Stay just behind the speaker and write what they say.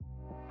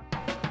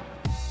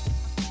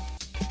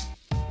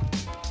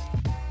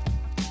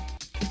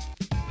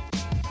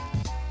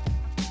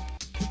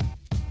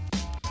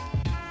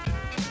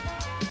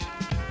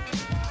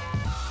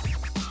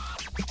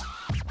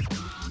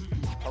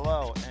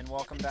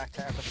welcome back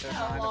to episode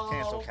 9 of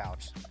Cancel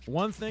Couch.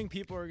 One thing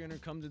people are going to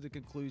come to the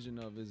conclusion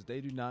of is they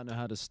do not know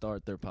how to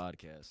start their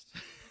podcast.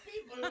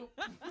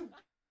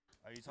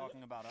 Are you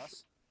talking about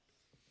us?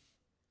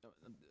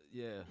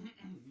 Yeah.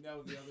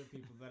 No, the other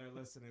people that are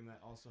listening that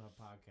also have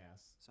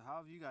podcasts. So how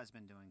have you guys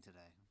been doing today?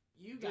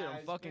 You Dude, guys,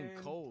 I'm fucking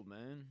man. cold,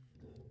 man.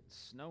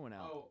 It's snowing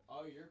out.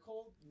 Oh, you're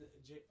cold.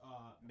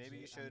 Maybe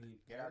you should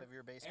get out of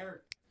your basement.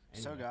 Eric.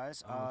 So Anyway,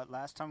 guys,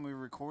 last time we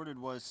recorded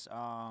was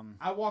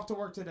I walked to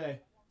work today.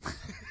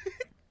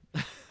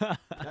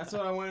 That's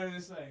what I wanted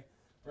to say.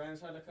 Brandon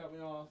tried to cut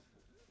me off.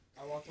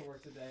 I walked to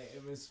work today.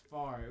 It was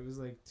far. It was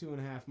like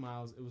 2.5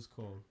 miles. It was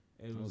cold.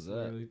 It was that?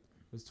 literally, it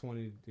was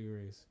 20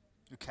 degrees.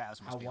 your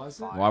calves must How be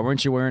was on it? fire. Why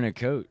weren't you wearing a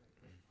coat?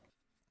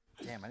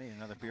 Damn, I need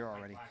another beer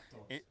already.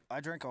 I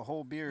drank a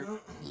whole beer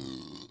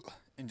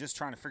and just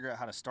trying to figure out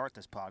how to start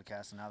this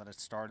podcast, and now that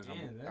it's started, Man,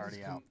 I'm that already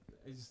just out.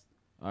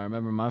 I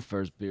remember my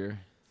first beer.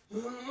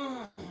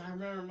 I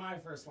remember my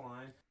first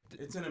line.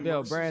 It's an immersive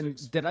Yo, Brandon,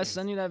 did I experience.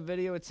 send you that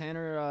video with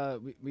Tanner?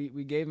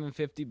 We gave him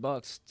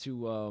 $50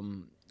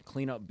 to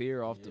clean up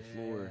beer off the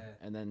floor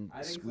Yeah. and then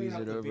I didn't squeeze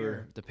clean it up the over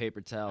beer. the paper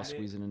towel, I didn't-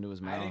 squeeze it into his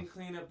I mouth. didn't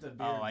clean up the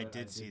beer. Oh, I but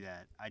did see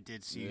that. I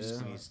did see you Yeah.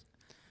 squeeze.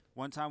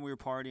 One time we were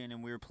partying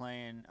and we were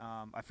playing,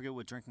 I forget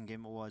what drinking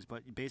game it was,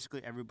 but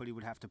basically everybody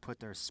would have to put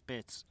their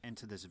spits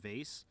into this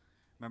vase.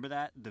 Remember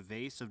that? The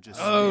vase of just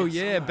Oh spits?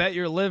 yeah, bet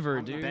your liver,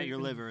 I'm dude. Bet your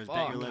liver is bet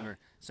Fuck. your liver.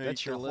 So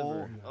Bet your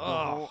liver.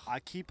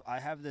 I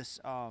have this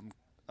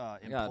I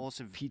got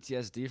impulsive.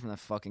 PTSD from that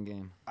fucking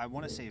game. I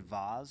want to say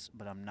vase,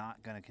 but I'm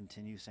not gonna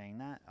continue saying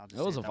that. I'll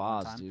just It was say a that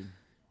one vase, time. dude.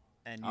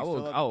 And I you fill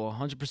will up,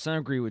 100%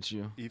 agree with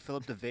you. you fill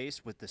up the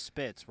vase with the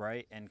spits,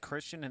 right? And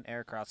Christian and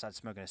Eric are outside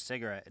smoking a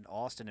cigarette, and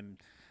Austin and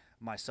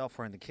myself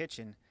were in the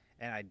kitchen,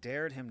 and I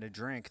dared him to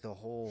drink the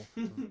whole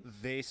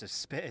vase of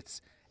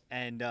spits.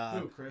 And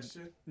Who,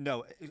 Christian?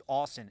 no,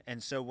 Austin.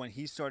 And so when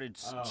he started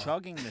Oh.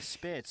 chugging the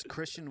spits,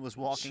 Christian was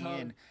walking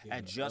in Chugging.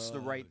 at just the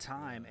right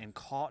time and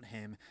caught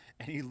him,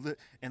 and he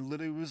and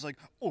literally was like,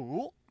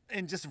 "Oh,"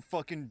 and just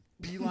fucking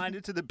beelined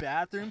it to the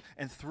bathroom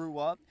and threw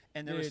up.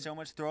 And there was Dude. so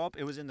much throw up.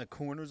 It was in the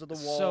corners of the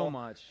wall. So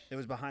much. It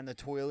was behind the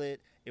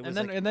toilet. It was And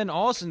then like, and then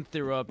Austin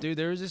threw up, dude.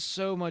 There was just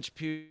so much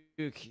puke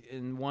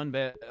in one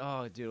bed.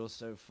 Oh, dude, it was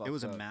so fucked it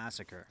was a up.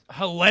 massacre.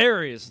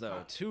 Hilarious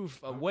though.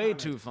 Way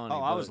kinda- too funny.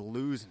 Oh, I but was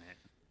losing it.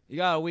 You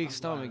got a weak I'm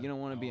stomach. glad You don't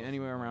want to be I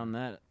anywhere wasn't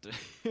around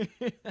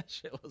that. That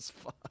shit was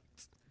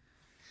fucked.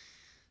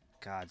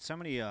 God, so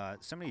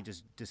many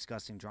just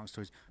disgusting drunk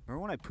stories.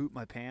 Remember when I pooped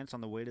my pants on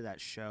the way to that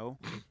show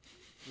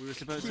we were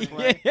supposed to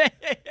play?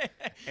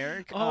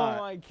 Eric, Oh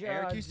my God,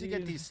 Eric used to get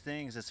dude. these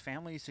things. His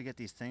family used to get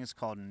these things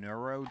called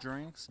neuro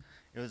drinks.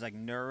 It was like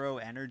neuro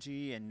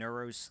energy and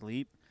neuro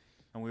sleep,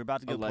 and we were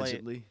about to go play.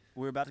 Allegedly. It.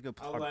 We were about to go.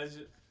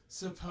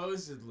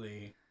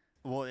 Supposedly.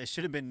 Well, it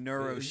should have been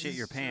neuro This shit is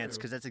your pants true.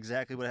 because that's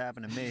exactly what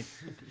happened to me.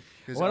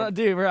 'Cause What I- I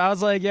do? I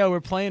was like, yo,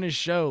 we're playing a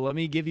show. Let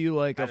me give you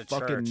like At a a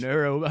fucking church.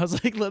 neuro. I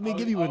was like, let me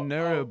give you a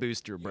neuro oh,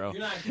 booster, bro.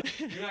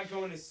 You're not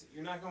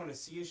going to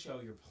see a show.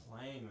 You're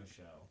playing a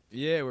show.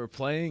 Yeah, we're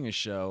playing a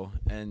show,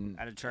 and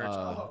At a church.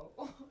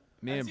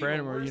 me and That's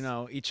Brandon even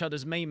were, worse. each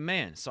other's main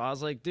man. So I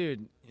was like,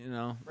 dude,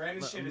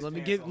 Brandon shit his let me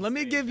pants give, on let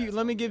me stage, give you, that's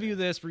let me all give you good.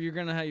 this, where you're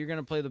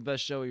gonna play the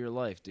best show of your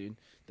life, dude.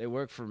 They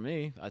work for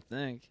me, I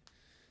think.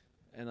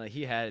 And like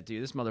he had it,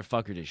 dude. This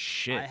motherfucker did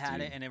shit. I had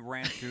dude. it and it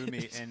ran through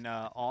me. And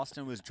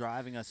Austin was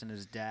driving us in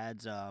his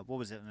dad's, what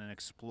was it, an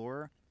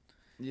Explorer?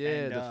 Yeah,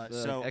 And,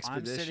 the so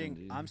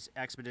expedition, I'm sitting,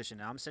 dude. Expedition.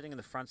 And I'm sitting in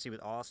the front seat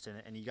with Austin,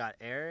 and you got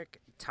Eric,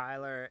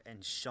 Tyler,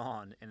 and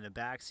Sean in the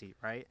back seat,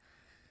 right?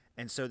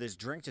 And so this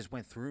drink just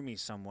went through me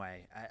some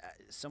way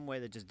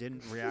that just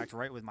didn't react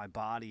right with my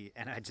body,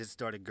 and I just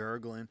started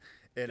gurgling,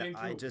 and Getting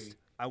I poopy.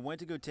 went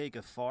to go take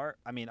a fart.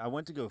 I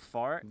went to go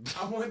fart.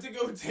 I went to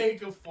go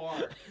take a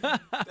fart.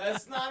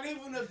 That's not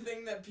even a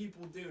thing that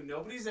people do.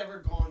 Nobody's ever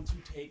gone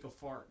to take a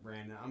fart,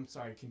 Brandon. I'm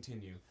sorry,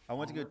 continue. I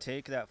went to go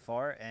take that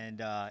fart,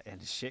 and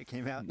shit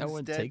came out. No one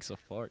instead. takes a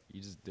fart.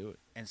 You just do it.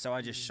 And so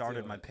I just Just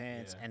sharted do my it,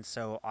 pants, yeah. and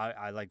so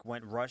I like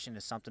went rushing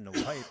to something to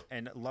wipe,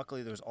 and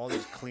luckily there was all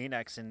these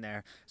Kleenex in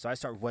there, so I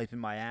start wiping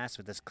my ass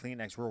with this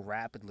Kleenex real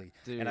rapidly,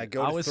 Dude, and I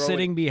go I to was throw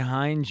sitting it,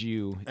 behind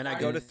you. and I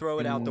go to throw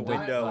it out the in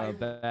window.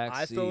 back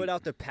I throw seat. it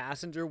out the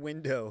passenger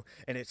window,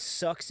 and it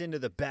sucks into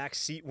the back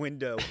seat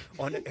window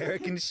on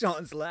Eric and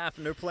Sean's lap,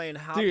 and they're playing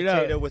hot Dude,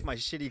 potato with my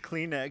shitty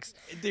Kleenex.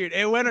 Dude,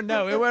 it went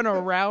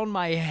around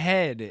my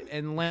head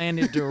and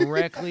landed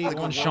directly Like a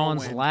on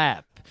Sean's whirlwind.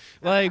 lap.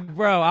 Like,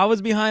 bro, I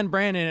was behind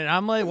Brandon and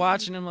I'm like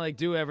watching him like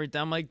do everything.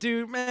 I'm like,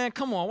 dude, man,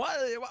 come on,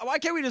 why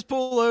can't we just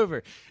pull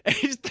over? And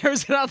he just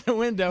throws it out the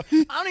window.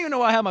 I don't even know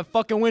why I have my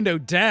fucking window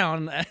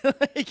down.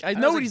 Like, I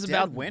know what he's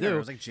about to winter. do. It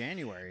was like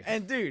January.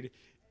 And dude,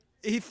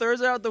 he throws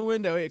it out the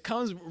window. It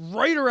comes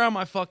right around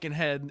my fucking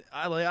head.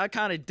 I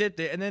kind of dipped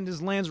it and then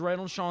just lands right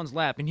on Sean's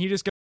lap. And he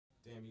just goes,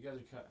 Damn, you guys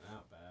are cutting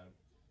out bad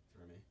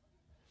for me.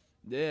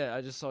 yeah,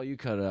 I just saw you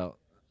cut it out.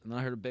 And then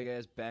I heard a big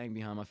ass bang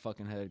behind my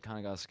fucking head. Kind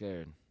of got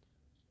scared.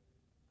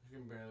 I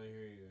can barely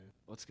hear you.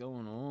 What's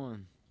going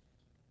on?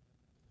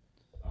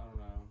 I don't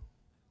know.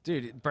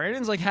 Dude,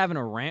 Brandon's like having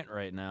a rant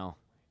right now.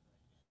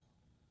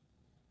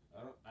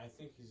 I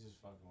think he's just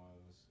fucking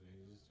with us.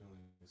 He's just doing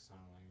like sign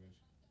language.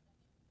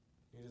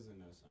 He doesn't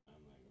know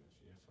sign language.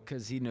 Yeah,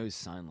 Because he knows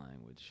sign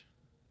language.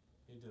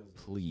 He doesn't.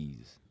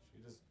 Please.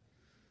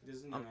 He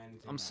doesn't know anything.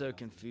 I'm about so nothing.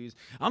 confused.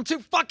 I'm too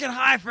fucking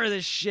high for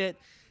this shit.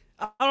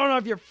 I don't know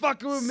if you're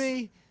fucking with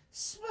me.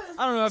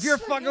 I don't know if you're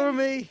fucking with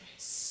me.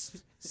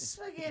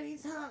 Spaghetti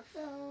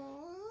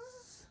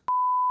tacos.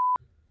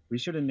 We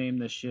should have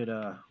named this shit.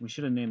 We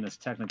should have named this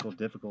technical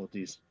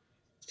difficulties.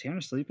 Is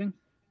Tanner sleeping?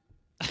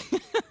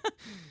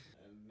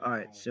 All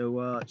right,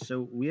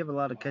 so we have a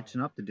lot of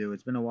catching up to do.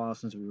 It's been a while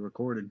since we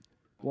recorded.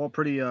 We're all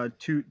pretty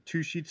two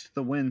sheets to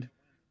the wind,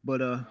 but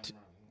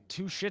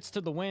Two shits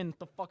to the wind.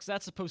 The fuck's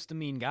that supposed to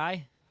mean,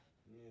 guy?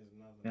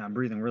 yeah, I'm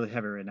breathing really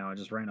heavy right now. I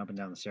just ran up and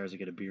down the stairs to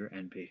get a beer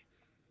and pee.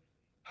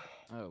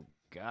 Oh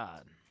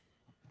God.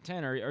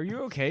 Tanner, are you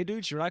okay,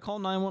 dude? Should I call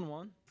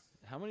 911?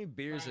 How many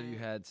beers have you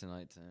had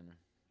tonight, Tanner?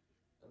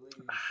 At least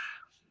 9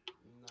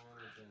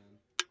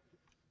 or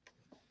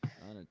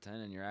 10. 9 or 10,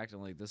 and you're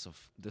acting like this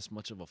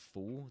much of a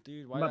fool,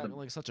 dude. Why I'm are you about acting to-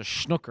 like such a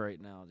schnook right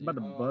now, I'm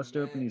about dude? to bust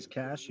open these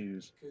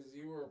cashews. Because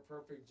you were a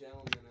perfect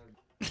gentleman.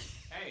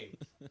 Hey,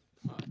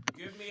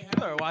 give me. You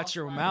better watch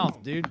your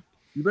mouth, dude.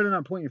 You better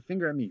not point your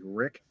finger at me,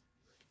 Rick.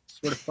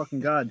 Swear to fucking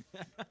God.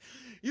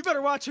 You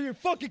better watch who you're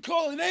fucking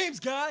calling names,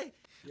 guy.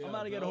 I'm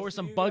about to get a horse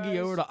and buggy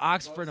over to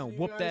Oxford and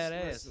whoop that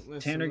ass.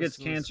 Tanner gets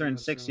cancer in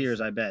 6 years,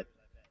 I bet.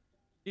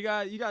 You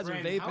guys are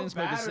Brandon, how vaping, smoking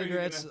bad are you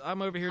cigarettes. gonna-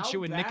 I'm over here how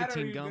chewing bad are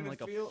nicotine you gum gonna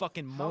like a feel-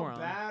 fucking moron.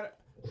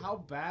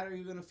 How bad are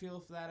you gonna feel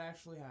if that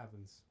actually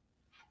happens?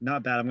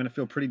 Not bad. I'm gonna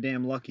feel pretty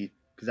damn lucky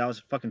because I was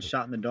fucking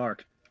shot in the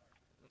dark.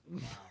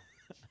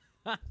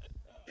 Wow.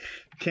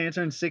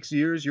 Cancer in 6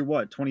 years, you're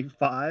what,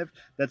 25?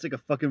 That's like a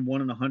fucking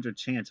 1 in 100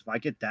 chance. If I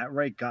get that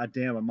right,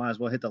 goddamn, I might as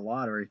well hit the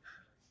lottery.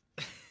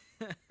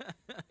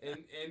 And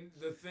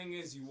the thing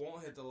is, you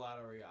won't hit the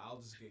lottery. I'll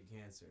just get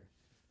cancer.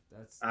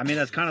 That's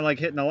kind of like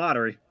hitting the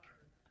lottery.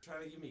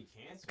 Trying to give me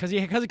cancer.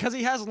 Cause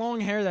he has long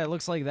hair that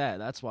looks like that.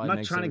 That's why. I'm it not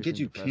makes trying to get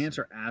everything you depressing.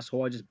 cancer,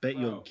 asshole. I just bet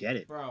you'll get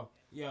it. Bro,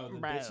 yo, the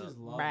Bro, bitches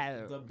love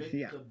bro.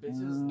 Yeah. the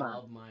bitches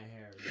love my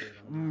hair, dude.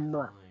 I'm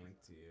not lying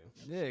to you.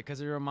 Yeah,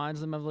 because it reminds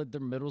them of like their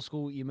middle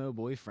school emo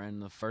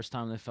boyfriend the first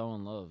time they fell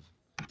in love.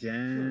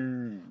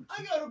 Damn.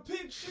 I got a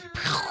picture.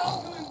 I'm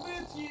coming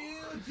with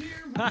you,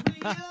 dear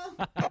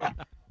Maria.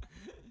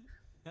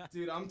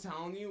 Dude, I'm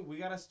telling you, we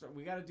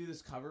gotta do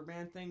this cover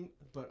band thing.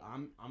 But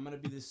I'm gonna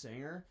be the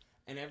singer,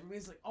 and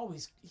everybody's like, oh,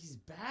 he's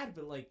bad,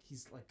 but like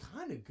he's like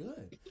kind of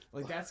good.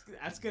 Like that's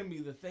gonna be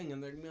the thing,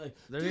 and they're gonna be like,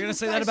 They're "Dude, gonna this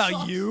say guy that about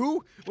sucks."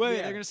 you? Wait,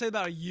 Yeah. they're gonna say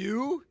about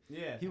you?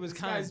 Yeah, He was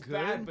this kinda guy's good?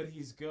 bad, but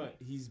he's good.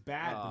 He's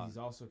bad, but Oh, he's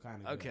also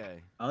kind of good.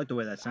 Okay. I like the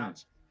way that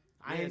sounds.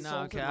 I Yeah, no,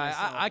 insulted okay.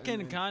 myself, I and can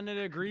then- kind of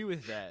agree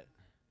with that.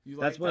 You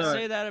That's like what I that?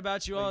 say that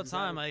about you all the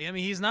time. Exactly. Like, I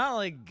mean, he's not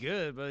like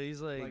good, but he's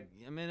like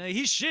I mean,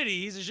 he's shitty.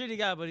 He's a shitty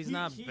guy, but he's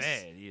not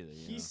bad either.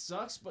 He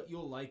sucks, but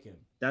you'll like him.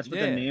 That's what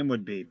Yeah. the name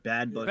would be.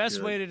 Bad but Best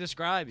good. way to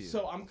describe you.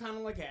 So I'm kind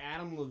of like an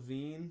Adam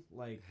Levine,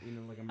 like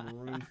like a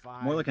Maroon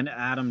 5. More like an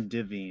Adam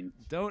Devine.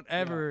 Don't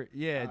ever,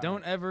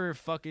 don't ever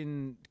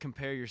fucking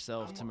compare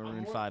yourself I'm- to I'm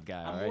Maroon more- 5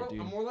 guy, I'm alright, more, dude?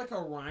 I'm more like a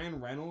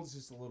Ryan Reynolds,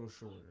 just a little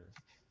shorter.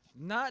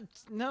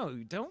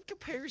 Don't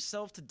compare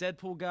yourself to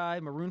Deadpool guy,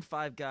 Maroon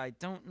 5 guy.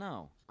 Don't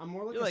know. I'm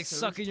more like You're a like Serge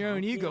sucking your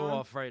own ego Tankian.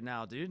 off right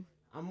now, dude.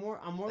 I'm more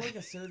like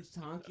a Serge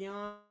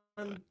Tankian,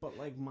 but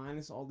like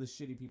minus all the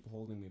shitty people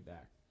holding me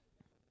back.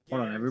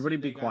 Hold on, Guarantee everybody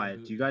they be got a quiet.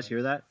 boot Do you guys there.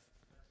 hear that?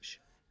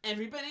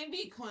 Everybody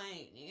be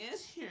quiet. You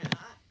guys hear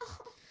that?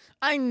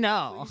 I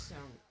know. Please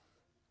sound.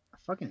 I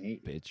fucking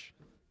hate you.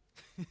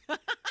 Bitch.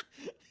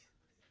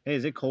 Hey,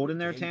 is it cold in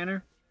there, Okay.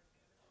 Tanner?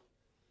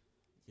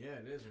 Yeah,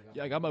 it is.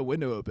 Yeah, I got my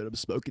window open. I'm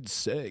smoking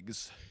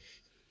cigs.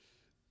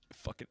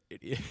 Fucking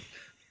idiot.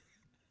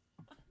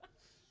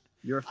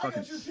 You're a I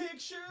fucking... got your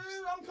picture.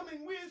 I'm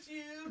coming with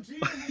you, dear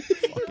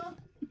Maria.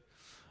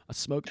 I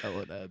smoke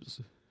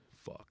L&M's.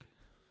 Fuck.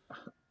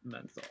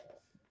 menthol.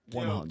 Yo,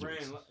 100.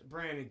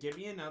 Brandon, give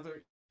me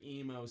another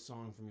emo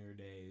song from your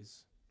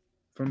days.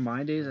 From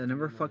my days, I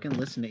never fucking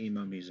listened to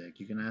emo music.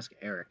 You can ask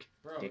Eric.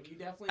 Bro, Dick. you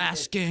definitely did.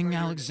 Asking Bro,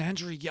 you're-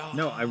 Alexandria.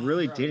 No, I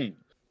really Bro. didn't.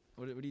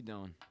 What are you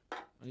doing?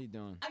 What are you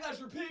doing? I got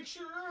your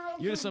picture.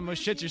 I'm You just coming almost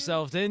with shit you.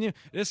 yourself, didn't you?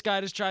 This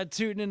guy just tried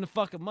tooting in the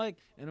fucking mic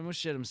and almost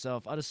shit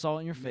himself. I just saw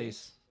it in your Me?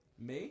 face.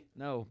 Me?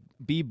 No,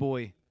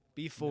 B-boy.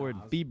 B Ford.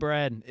 Nah, I was- B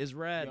Brad is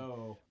rad.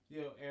 Yo,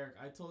 Eric,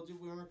 I told you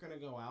we weren't gonna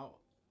go out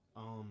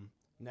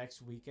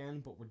next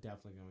weekend, but we're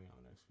definitely going out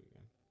next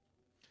weekend.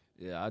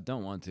 Yeah, I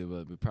don't want to,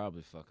 but we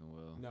probably fucking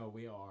will. No,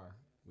 we are.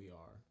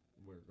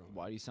 We're going.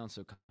 Why do you sound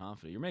so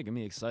confident? You're making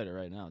me excited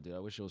right now, dude. I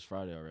wish it was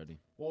Friday already.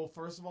 Well,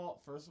 first of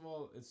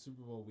all, it's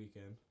Super Bowl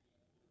weekend.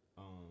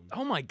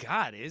 Oh my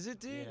God, is it,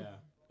 dude?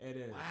 Yeah, it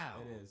is.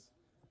 Wow. It is.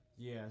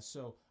 Yeah,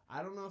 so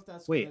I don't know if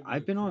that's. Wait, gonna be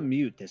I've been cool. on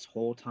mute this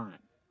whole time.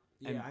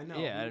 Yeah, And- I know.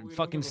 Yeah, we don't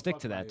fucking give a stick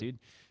fuck to that, about you. dude.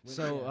 We-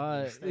 So,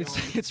 yeah, stay it's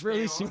on- it's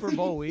really stay on. Super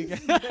Bowl week.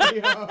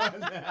 Stay on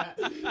that.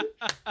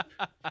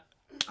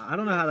 I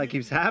don't know how that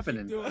keeps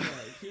happening. Keep doing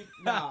it.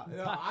 No,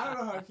 I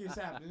don't know how it keeps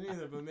happening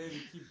either, but maybe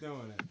keep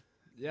doing it.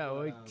 Yeah,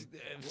 well, We'll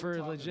for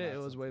talk legit,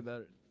 about it was way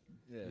better.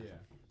 Yeah.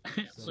 Yeah.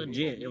 It's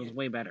legit. It was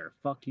way better.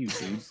 Fuck you,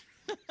 dude.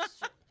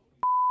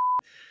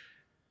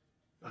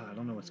 I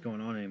don't know what's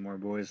going on anymore,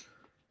 boys.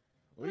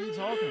 What are you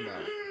talking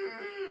about?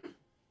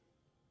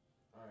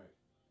 All right.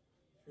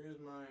 Here's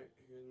my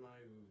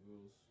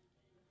Googles.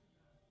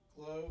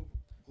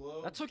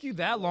 Globe. That took you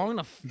that long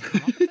to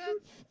come up with that?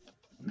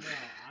 No,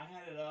 I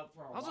had it up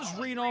for a I while. was just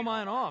reading all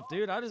mine off,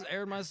 dude. I just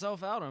aired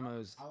myself out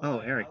almost. Oh,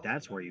 Eric,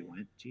 that's where you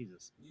went.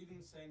 Jesus. You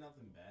didn't say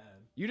nothing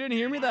bad. You didn't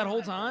hear me that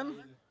whole time?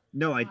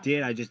 No, I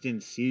did. I just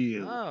didn't see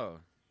you. Oh.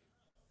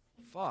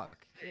 Fuck.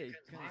 Hey, you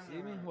couldn't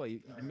see me? What, you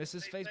miss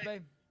his face,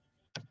 babe?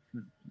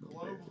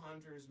 Globe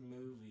Hunters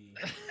movie.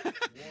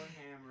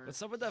 Warhammer.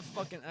 What's up with that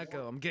fucking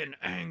echo? I'm getting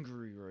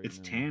angry right It's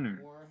now.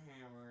 Tanner.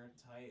 Warhammer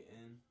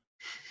Titan.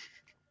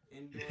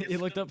 He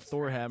looked up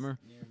Thor hammer.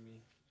 Near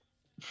me.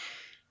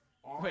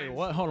 Wait, Orange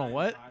what? Hold on, Line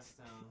what?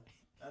 Boston.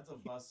 That's a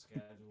bus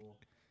schedule.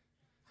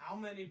 How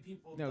many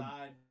people No.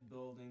 died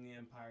building the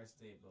Empire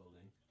State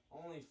Building?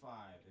 Only 5,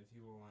 if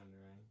you were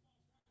wondering.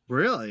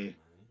 Really?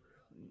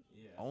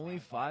 Yeah. Only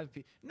 5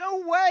 people.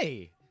 No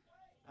way!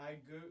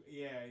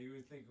 Yeah, you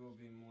would think it would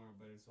be more,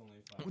 but it's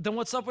only 5. Then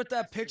what's up with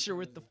that picture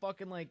with the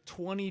fucking like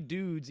 20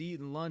 dudes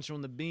eating lunch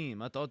on the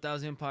beam? I thought that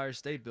was Empire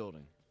State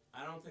Building.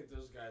 I don't think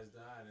those guys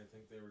died. I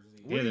think they were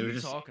just What eating. are they you were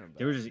just talking about?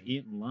 They were just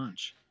eating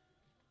lunch.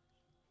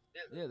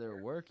 Yeah, they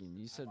were working.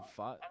 You said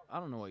 5. I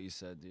don't know what you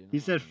said, dude. He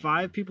said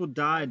 5 people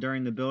died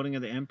during the building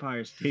of the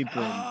Empire State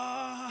Building.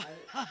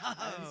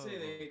 I didn't say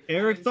they.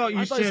 Eric I didn't thought say you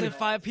I thought you said- said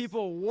 5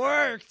 people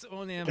worked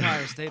on the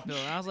Empire State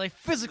Building. I was like,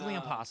 physically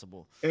No.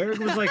 impossible. Eric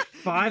was like,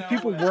 5 No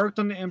people way. worked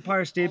on the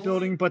Empire State Only-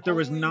 Building, but there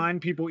was only- 9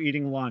 people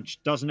eating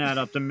lunch. Doesn't add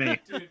up to me.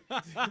 Dude,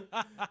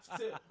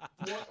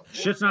 four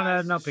Shit's not guys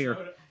adding up just here.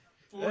 showed up-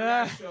 4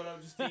 guys showed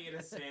up just to eat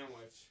a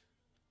sandwich.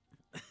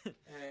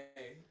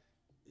 Hey.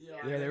 Yo, I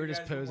Yeah, know they you were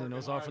just guys been posing. It working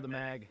was all for hard. the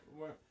mag.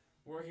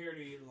 We're here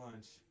to eat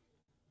lunch.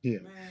 Yeah.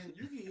 Man,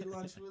 you can eat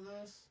lunch with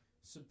us.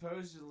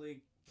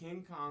 Supposedly,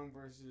 King Kong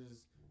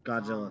versus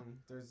Godzilla. Kong,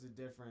 there's a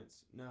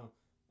difference. No,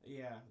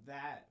 yeah,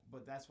 that.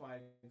 But that's why I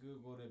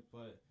googled it.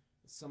 But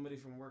somebody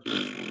from work was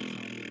trying to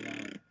tell me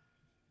that.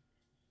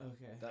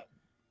 Okay.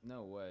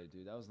 No way,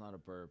 dude. That was not a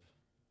burp.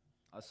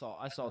 I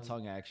saw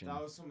tongue action.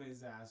 That was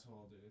somebody's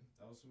asshole, dude.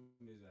 That was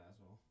somebody's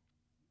asshole.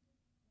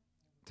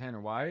 Tanner,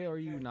 why are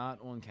you not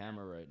on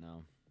camera right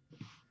now?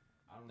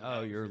 I don't know. Oh, I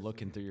was you're just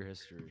looking through your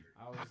history.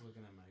 I was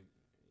looking at my.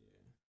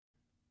 Yeah.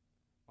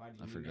 Why do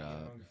I you forgot.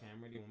 Get on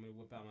camera? Do you want me to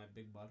whip out my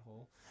big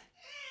butthole?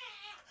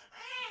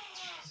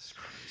 Jesus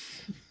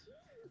Christ.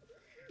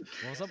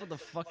 What's up with the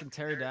fucking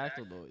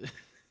pterodactyl noise?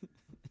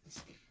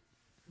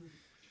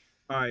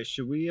 All right,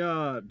 should we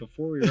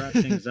before we wrap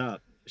things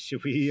up,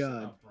 should we Shut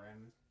up,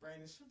 Brandon.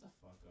 Brandon, shut the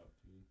fuck up,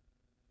 dude.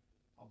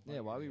 I'll bite Yeah,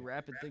 your why are we ear.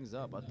 wrapping things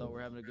up? I thought we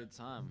were having a good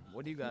time.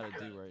 What do you gotta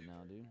do right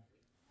now, dude?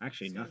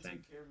 actually He's gonna nothing.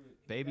 take care of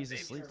it. Baby's Yeah,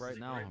 asleep take right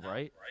care of now, it.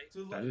 right?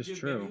 Dude, That look, is dude,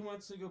 true. Baby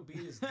wants to go beat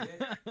his dick.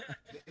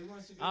 Baby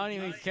wants to go I don't beat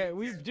even his care.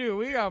 dick.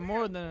 We got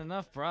more than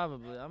enough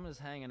probably. I'm just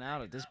hanging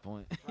out at this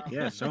point. Probably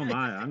Yeah, so am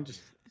not. I. I'm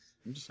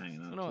just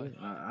hanging out. No, Too.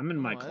 I'm in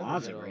my no, I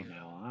closet don't. right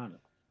now. I don't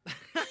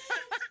know.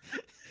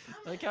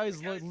 Like how he's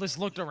just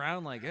looked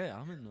around like, hey,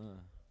 I'm in the.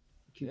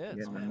 Keep Yeah, it's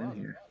getting my them in closet.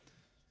 here.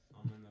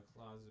 I'm in the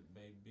closet,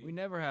 baby. We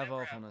never have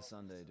off on a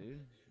Sunday, dude.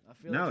 I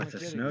feel No, like it's I'm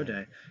a kidding snow you.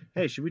 day.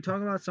 Hey, should we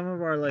talk about some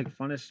of our like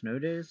funnest snow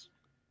days?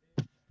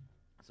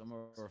 Some of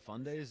our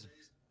fun days,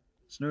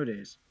 Snow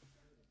days.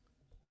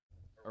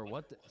 or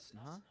what?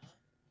 Huh?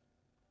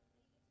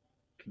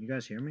 Can you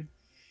guys hear me?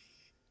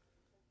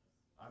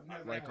 I've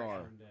never Like had a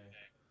our- fun day.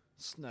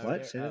 Snow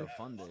What? day- Say oh, that?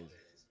 fun days.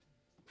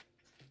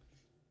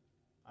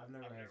 I've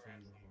never had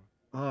fun before.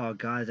 Oh,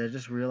 guys, I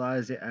just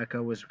realized the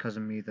echo was because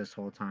of me this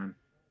whole time.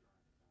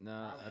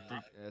 No, I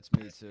think that's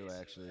me too,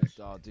 actually.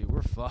 Oh, dude,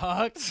 we're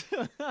fucked.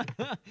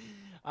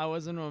 I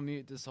wasn't on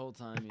mute this whole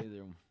time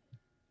either.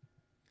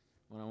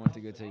 When I went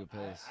to go take a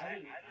piss. I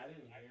didn't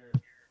hear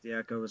it. The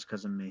echo was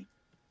because of me.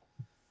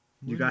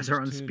 You My guys are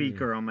on name's Tanner.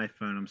 speaker on my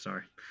phone. I'm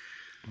sorry.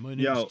 My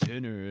name's Yo.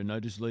 Tanner, and I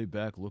just lay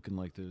back looking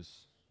like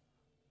this.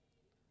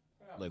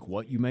 Like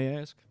what, you may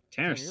ask?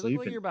 Tanner's Tanner, you look like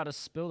sleeping. you're about to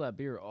spill that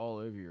beer all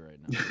over you right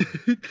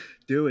now.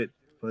 Do it,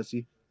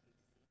 pussy.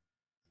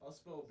 I'll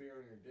spill beer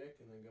on your dick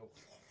and then go.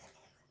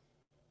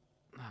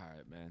 All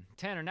right, man.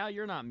 Tanner, now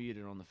you're not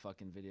muted on the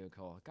fucking video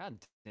call. God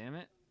damn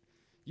it.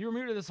 You were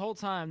muted this whole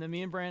time. Then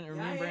me and Brandon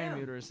Yeah, I am.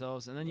 muted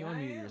ourselves, and then you Yeah, I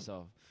unmuted am.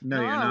 yourself. No,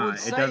 No, you're it not. would It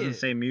say doesn't it.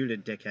 say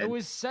muted, dickhead. It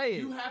was say it.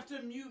 You have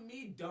to mute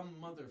me, dumb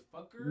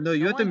motherfucker. No,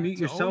 you have to No, I mute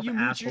don't. yourself, You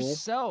mute asshole.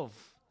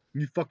 yourself.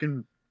 You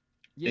fucking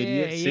Yeah,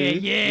 Idiot, yeah, see?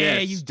 yeah, Yeah,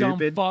 you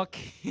stupid. dumb fuck.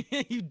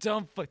 You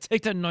dumb fuck.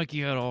 Take that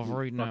Nike hat off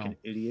right now. fucking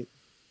idiot.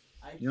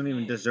 I You don't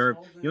even can't. It's deserve.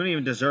 holding You don't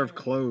even my deserve hand.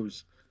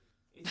 clothes.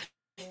 It's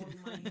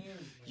holding my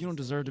hand. You don't It's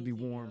deserve to be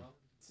easy, warm. yo.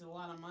 It's a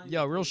lot of money.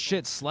 Yo, to real pay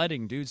shit, for.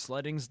 sledding, dude.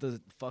 Sledding's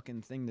the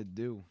fucking thing to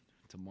do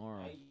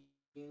tomorrow.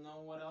 You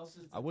know what else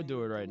is? I would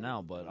do it right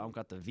now, but I don't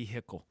got the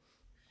vehicle.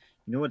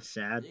 You know what's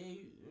sad? Yeah,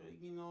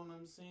 you know what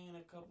I'm saying?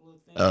 A couple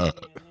of things. Uh, here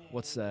and there,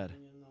 what's sad?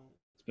 you know.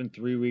 It's been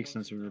 3 weeks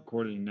since we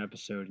recorded an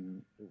episode,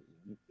 and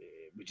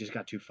we just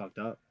got too fucked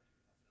up.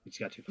 We just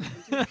got too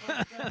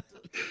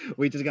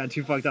we just got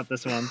too fucked up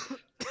this one.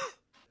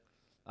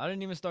 I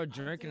didn't even start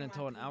drinking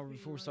until an hour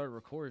before we started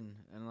recording,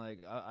 and like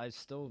I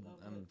still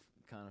am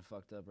kind of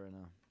fucked up right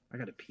now. I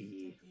gotta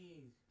pee.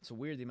 It's a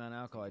weird the amount of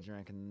alcohol I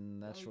drank in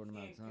that short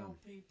amount of time. Go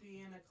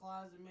pee in the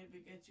closet,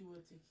 maybe get you a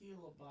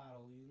tequila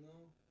bottle, you know?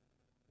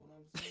 What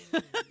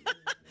I'm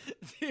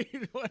saying?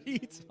 Dude, what are you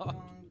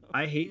talking?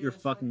 I hate your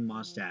fucking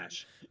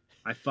mustache.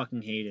 I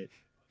fucking hate it.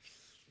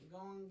 Go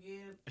and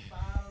get a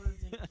bottle of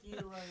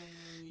tequila.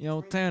 And You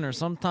know, Tanner,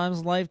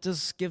 sometimes life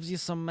just gives you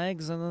some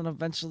eggs, and then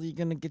eventually you're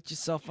gonna get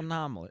yourself an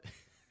omelet.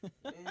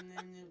 And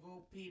then you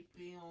go pee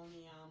on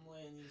the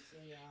omelet and you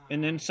say,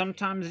 And then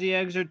sometimes the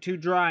eggs are too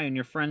dry and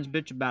your friends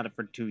bitch about it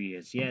for 2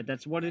 years. Yeah,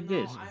 that's what it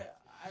is.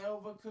 I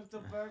overcooked the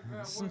burger. at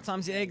work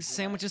Sometimes your today, egg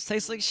sandwiches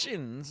taste like shit,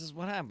 and this is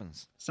what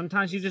happens.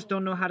 Sometimes you just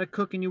don't know how to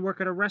cook and you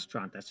work at a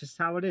restaurant. That's just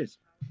how it is.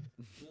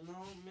 You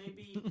know,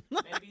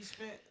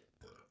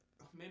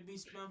 maybe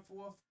spend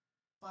 4 or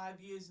 5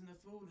 years in the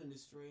food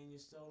industry and you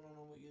still don't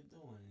know what you're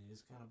doing. You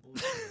just kind of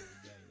bullshit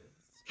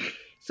every day.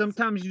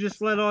 Sometimes you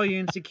just let all your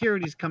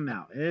insecurities come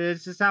out.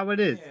 It's just how it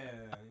is.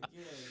 Yeah,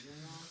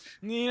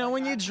 You know,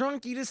 when you're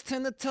drunk, you just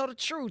tend to tell the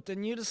truth,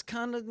 and you just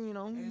kind of, you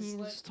know, It's you're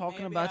like just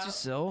talking maybe about I'll-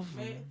 yourself.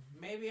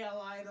 Maybe I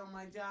lied on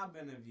my job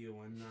interview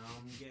and now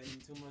I'm getting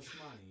too much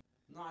money.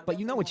 No, I But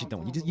you know what you're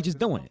definitely doing. don't You're just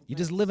believe doing it. in You're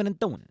just things. living and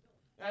doing it.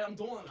 Yeah, I'm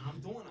doing it.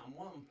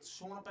 I'm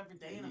showing up every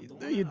day and I'm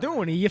doing it. You're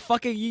doing it. You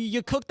fucking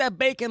you cook that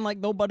bacon like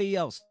nobody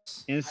else.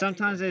 And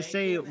sometimes they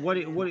say, what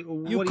You are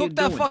you cook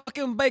that doing?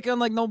 fucking bacon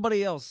like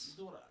nobody else.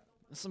 Dude,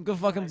 It's some good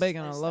fucking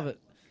bacon. I love it.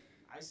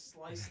 I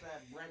slice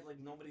that bread like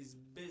nobody's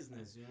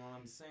business. You know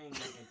what I'm saying?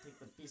 Like I take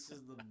the pieces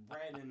of the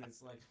bread and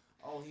it's like,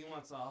 oh, he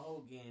wants a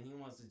hoagie and he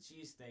wants a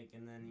cheesesteak,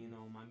 and then you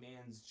know my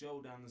man's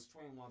Joe down the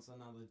street wants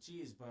another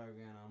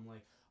cheeseburger, and I'm like,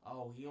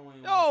 oh, he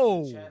only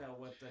wants the cheddar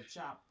with the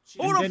chopped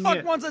cheese. Who the then fuck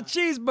you- wants a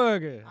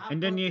cheeseburger? I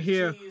And then put you the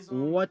hear, cheese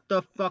on- what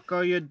the fuck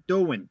are you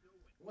doing?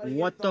 What are you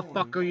What the doing?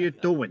 fuck are you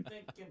doing?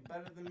 Think you're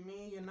better than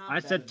me? You're not I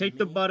better said, than take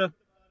the me.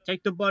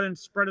 butter and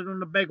spread it on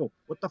the bagel.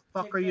 What the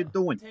fuck Take are you the-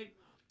 doing?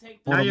 Take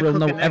On Now a you're real note,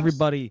 cooking eggs.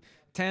 everybody.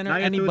 Tanner, Now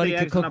you threw anybody the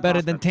can eggs in cook the better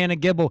pasta. than Tanner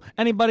Gibble.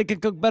 Anybody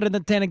can cook better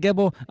than Tanner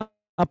Gibble.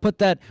 I'll put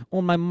that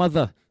on my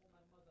mother.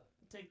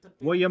 Take the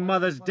Well, peanut your butter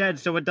mother's and put dead, it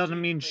so it doesn't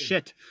on mean the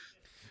shit.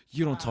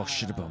 You don't talk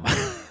shit about me.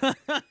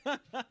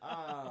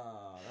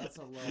 Oh, that's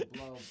a low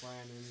blow,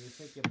 Brandon. You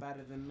think you're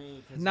better than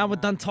me? 'cause Now you're we're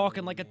not done better talking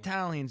than like me.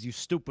 Italians, you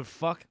stupid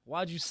fuck.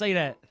 Why'd you say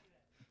that?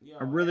 Yo,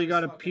 I really Eric's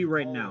gotta fucking pee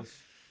right now.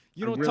 Polish.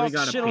 You I don't really talk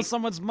gotta shit pee. on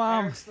someone's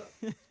mom.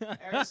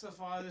 Eric's the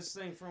farthest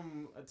thing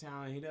from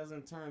Italian. He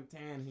doesn't turn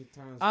tan. He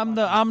turns. I'm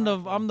fucking the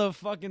purple.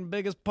 fucking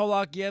biggest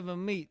Polak you ever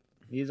meet.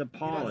 He's a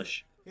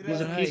Polish. He He's a-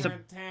 doesn't he's a-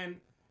 turn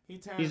tan. He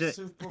turns he's a-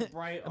 super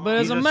bright. But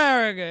it's He's a-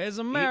 America. It's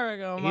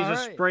America. am He's I a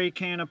right? spray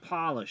can of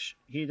polish.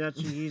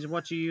 He's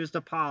what you use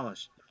to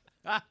polish.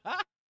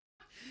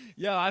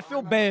 Yo, I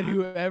feel bad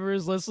whoever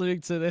is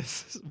listening to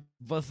this,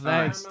 but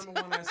I thanks.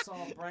 remember when I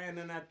saw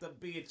Brandon at the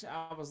beach,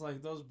 I was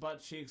like, those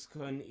butt cheeks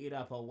couldn't eat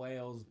up a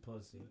whale's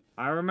pussy.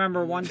 I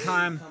remember And one then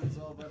time. he comes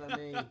over to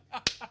me,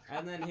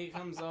 and then he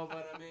comes over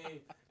to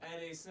me,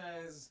 and he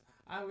says,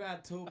 I've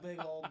got 2 big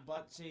old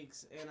butt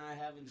cheeks, and I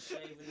haven't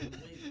shaven in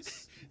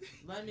weeks.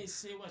 Let me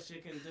see what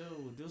you can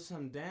do. Do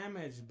some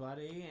damage,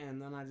 buddy.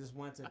 And then I just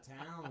went to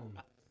town.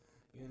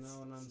 You know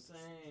what I'm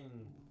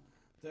saying?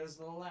 There's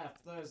the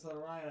left, there's the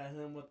right. I hit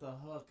him with the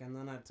hook, and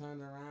then I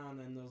turned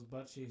around, and those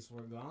butt cheeks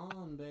were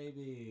gone,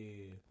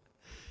 baby.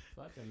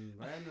 Fucking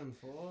Brandon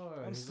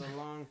Ford.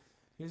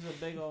 He's a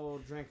big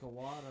old drink of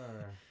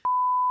water.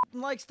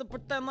 Likes to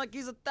pretend like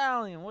he's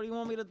Italian. What do you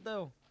want me to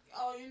do?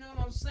 Oh, you know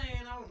what I'm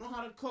saying? I don't know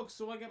how to cook,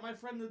 so I get my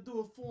friend to do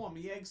it for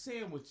me. Egg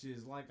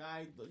sandwiches. Like,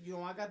 I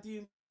got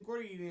the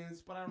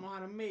ingredients, but I don't know how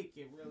to make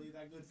it really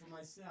that good for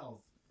myself.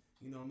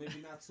 You know,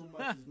 maybe not so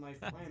much as my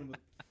friend with,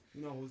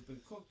 you know, who's been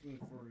cooking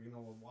for, you know,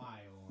 a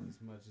while, as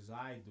much as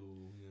I do,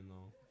 you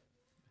know.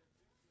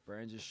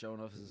 Brand's just showing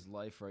off his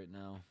life right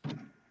now.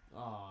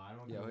 Oh, I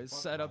don't Yo, give a his fuck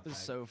setup about is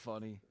that. so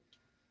funny.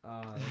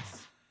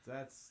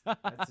 That's a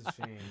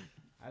shame.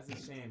 That's a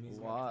shame. He's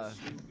Why? got the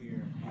shoe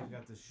beer. He's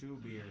got the shoe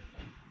beer.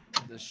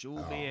 The shoe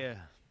beer.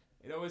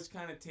 It always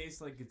kind of tastes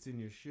like it's in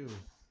your shoe.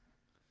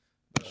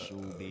 The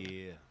shoe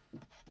beer.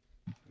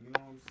 You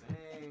know what I'm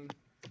saying?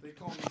 They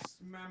call me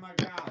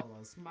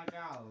Smamagala,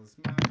 Smagalas.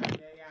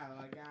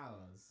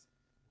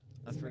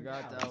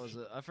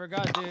 I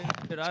forgot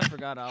dude. I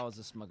forgot I was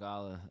a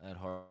Smagala at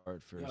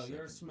heart for a Yo, second.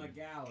 you're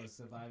Smagalis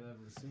if I've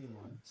ever seen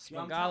one. Yo,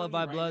 I'm Smagala telling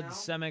by you right blood, now-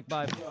 Semic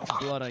by Yo.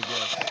 blood, I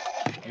guess.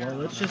 Well,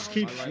 let's just My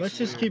keep life's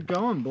weird.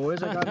 going,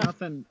 boys. I got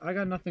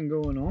nothing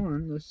going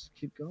on. Let's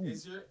keep going.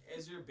 Is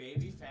your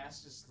baby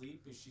fast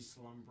asleep? Is she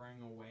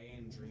slumbering away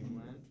in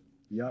dreamland?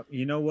 Yep.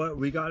 You know what?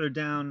 We got her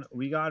down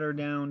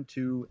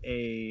to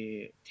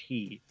a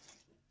T.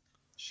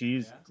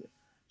 She's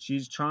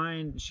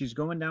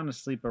going down to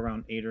sleep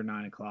around 8 or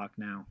 9 o'clock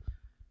now.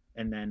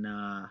 And then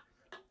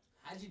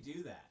How'd you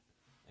do that?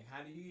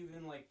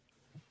 Like,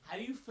 how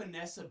do you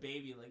finesse a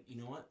baby? Like, you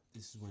know what?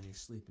 This is when you're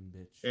sleeping,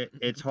 bitch.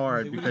 it's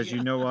hard Like, when because you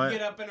you know You what?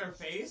 get up in her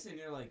face and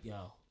you're like,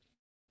 yo,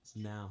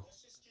 Now.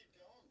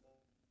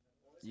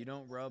 You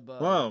don't rub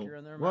Whoa, mercury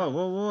on their whoa, mouth?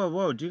 whoa, whoa,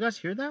 whoa! Do you guys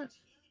hear that?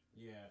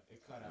 Yeah,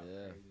 it cut out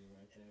Yeah. crazy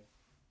right there.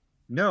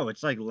 No,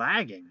 it's like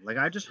lagging. Like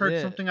I just heard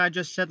Yeah. something I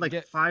just said like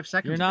Get- 5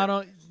 seconds You're not ago.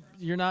 on.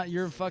 You're not.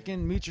 You're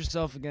fucking mute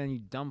yourself again, you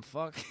dumb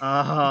fuck.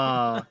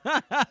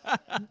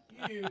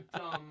 You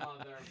dumb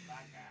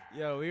motherfucker.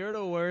 Yo, we are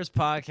the worst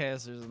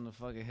podcasters in the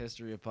fucking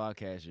history of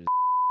podcasters.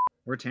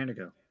 Where'd Tanner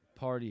go?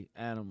 Party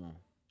animal.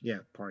 Yeah,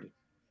 party.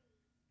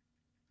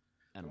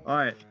 Animal. All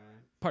right,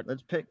 Party.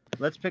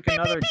 let's pick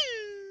another.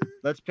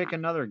 Let's pick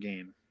another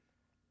game.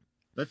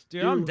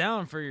 Dude, I'm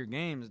down for your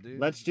games, dude.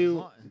 Let's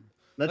do-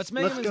 Let's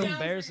make them go. as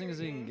embarrassing as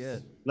we can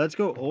get. Let's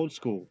go old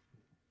school.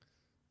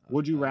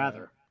 Would you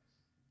rather?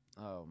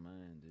 Oh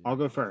man, dude. I'll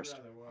go first.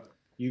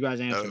 You guys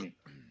answer me.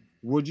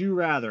 Would you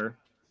rather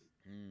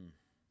Mm.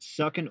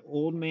 suck an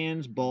old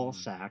man's ball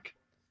sack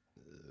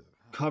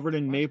covered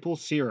in maple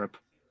syrup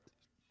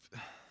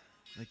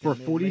Like, for make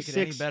it any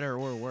 46 better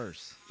or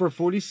worse? for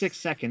 46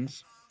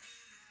 seconds,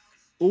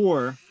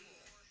 or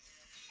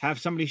have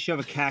somebody shove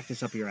a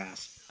cactus up your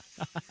ass?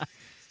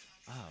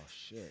 Oh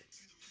shit.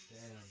 Damn.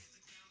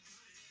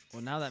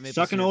 Well, now that maple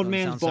Suck an syrup old doesn't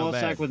man's sound so ball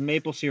bad. sack with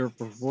maple syrup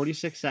for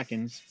 46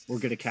 seconds, or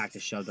get a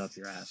cactus shoved up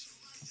your ass.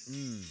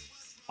 Mm.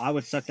 I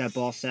would suck that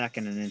ball sack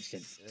in an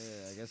instant. Yeah,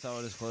 I guess I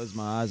would just close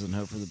my eyes and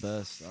hope for the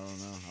best. I don't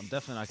know. I'm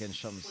definitely not getting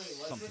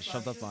something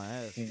shoved up my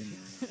ass. Hey,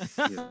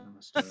 man, you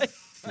must,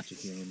 put your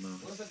game on.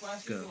 What's the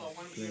question? Go, Do I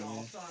want to be an go.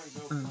 all-star and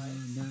go I'm play?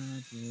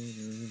 not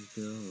ready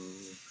to go.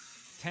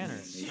 Tanner, When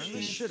turn they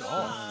this say shit off.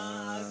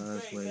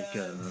 stars wake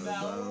up,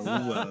 whoa,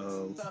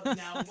 whoa.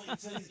 Now wait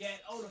till you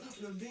get older.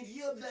 The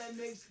video that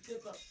makes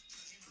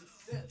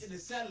the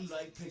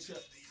satellite picture.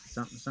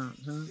 Something,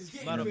 something, something. is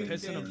getting About to big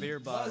piss in a then. beer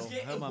bottle. Let's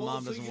get I hope my involved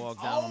mom so doesn't you-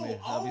 walk down on me.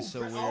 That'd be so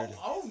weird.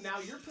 now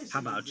you're pissing. How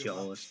in the about beer you,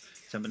 bottle. Otis?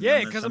 Something Yeah,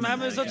 on because I'm something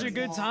having on such a that.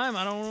 good time.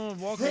 I don't want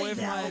to walk away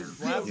from my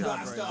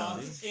laptop right now,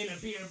 dude. In a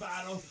beer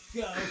bottle,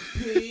 go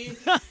pee.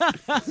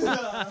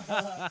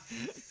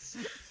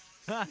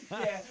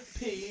 Yeah,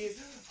 pee.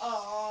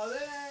 Oh,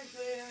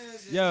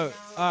 Yo,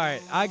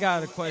 alright, I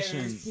got a question.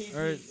 Is in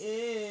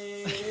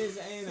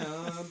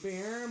a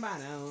beer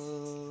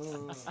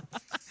bottle.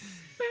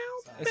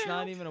 It's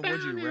not even a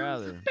would you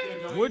rather.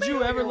 Would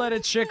you ever let a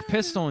chick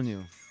piss on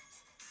you?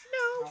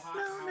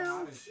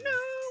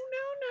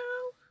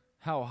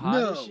 How hot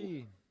is No.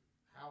 she?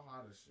 How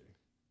hot is she?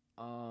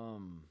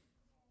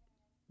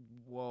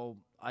 Well,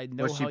 I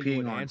know What's she how you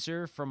would peeing on?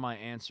 answer from my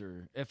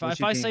answer. If What's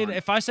she I peeing say on?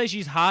 if I say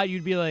she's hot,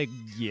 you'd be like,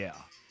 yeah.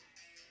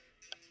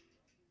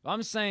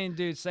 I'm saying,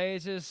 dude, say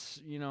it's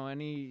just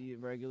any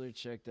regular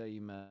chick that you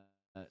met,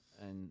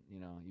 and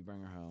you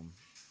bring her home.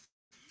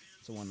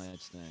 It's a one night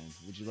stand.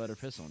 Would you let her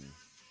piss on you?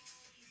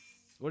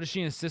 What if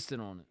she insisted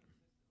on it?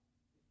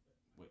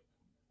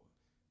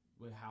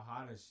 Wait, how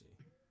hot is she?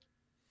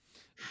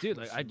 Dude,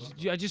 like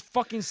I just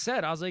fucking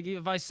said, I was like,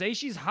 if I say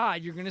she's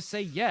hot, you're gonna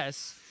say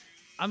yes.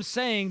 I'm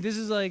saying this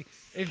is like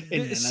And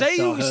then I say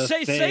saw you her say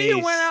you face.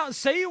 went out,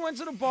 say you went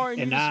to the bar and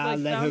you And just I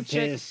like let found her a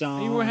chick piss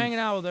and you were on- hanging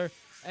out with her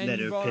and Let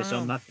you her brought piss on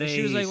home. my And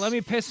she was like, face. "Let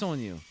me piss on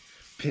you."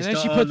 Pissed then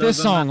she all put this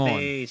over song my on.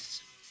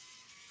 face.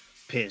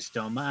 Pissed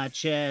on my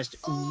chest.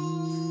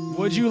 Ooh.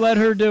 Would you let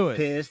her do it?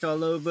 Pissed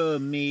all over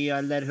me.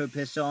 I let her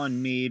piss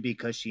on me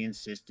because she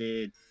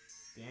insisted.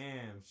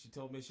 Damn, she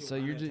told me she So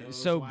wanted you're to,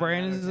 so I let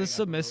Brandon her is take a a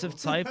submissive poo.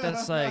 type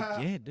that's like,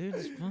 yeah, dude,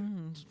 just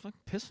fucking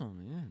piss on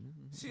me. Yeah.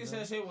 She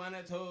said she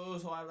wanted to,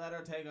 so I let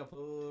her take a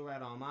poo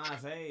right on my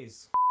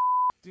face.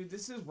 Dude,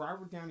 this is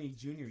Robert Downey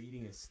Jr.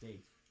 eating a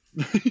steak.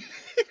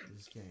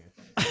 Just kidding.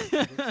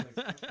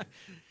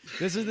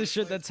 This is the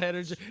shit that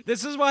Tanner.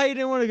 This is why he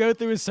didn't want to go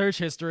through his search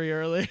history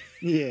early.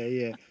 Yeah,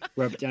 yeah.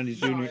 Robert Downey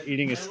Jr. No,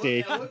 eating a it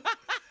steak.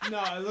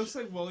 No, it looks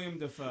like William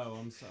Dafoe.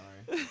 I'm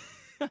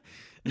sorry.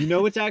 You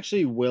know it's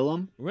actually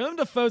Willem? Willem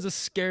Dafoe's a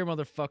scary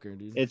motherfucker,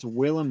 dude. It's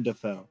Willem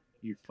Dafoe.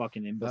 You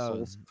fucking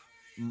imbeciles.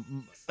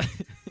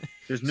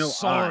 There's no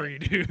Sorry, I.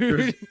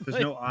 dude. There's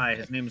no I.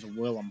 His name's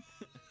Willem.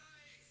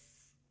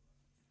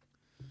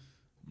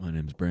 My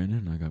name's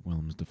Brandon. I got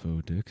Willem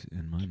Dafoe dicks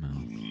in my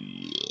mouth.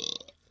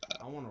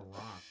 I want to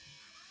rock.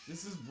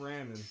 This is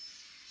Brandon.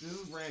 This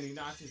is Brandon. He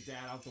knocked his dad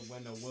out the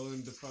window.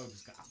 William Dafoe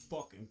just got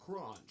fucking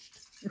crunched.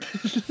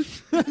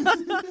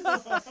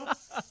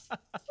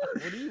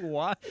 What do you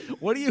want?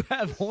 What do you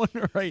have on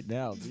right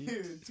now, dude?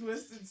 Dude,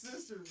 Twisted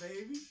Sister,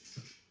 baby.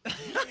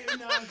 You're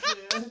not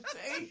gonna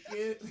take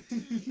it.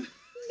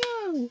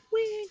 No,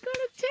 we ain't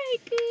gonna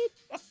take it.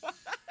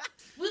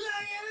 We're not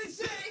gonna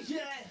take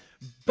it.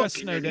 Best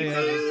snow day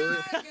ever. We're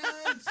not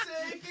gonna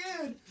take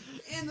it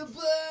in the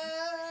blood.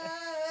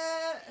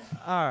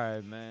 All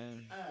right,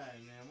 man.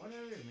 Alright, man.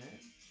 Whatever, man.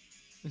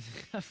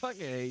 I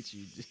fucking hate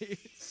you, dude.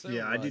 So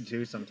Yeah, I do much.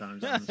 too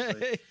sometimes,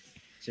 honestly.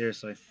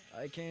 Seriously,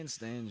 I can't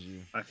stand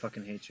you. I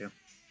fucking hate you.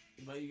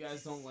 But you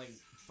guys don't like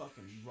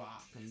fucking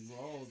rock and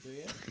roll, do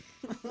you?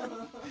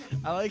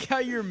 I like how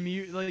you're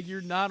mute, like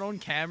you're not on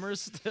camera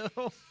still.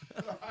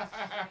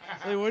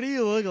 Like, what do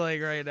you look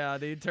like right now,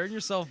 dude? Turn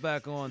yourself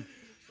back on.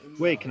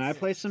 Wait, can I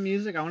play some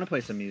music? I want to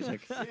play some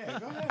music. Yeah,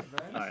 go ahead,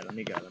 man. All right, let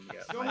me go.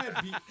 Go ahead,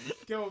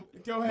 go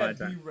My ahead,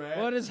 turn. B Red.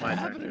 What is My turn.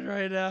 happening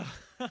right now?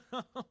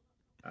 All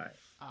right,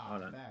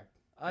 hold I'm on. back.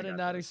 I did got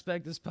not this.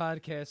 expect this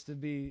podcast to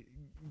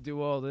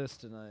do all this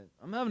tonight.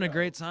 I'm having a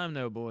great time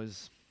though,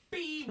 boys.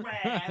 B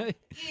Rad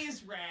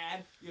is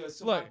rad. Yo,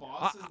 so Look, my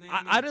boss's name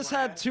I is just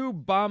Brad. had 2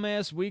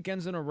 bomb-ass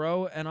weekends in a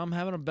row, and I'm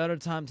having a better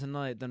time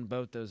tonight than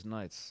both those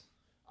nights.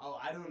 Oh,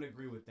 I don't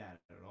agree with that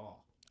at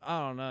all. I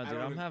don't know, I dude.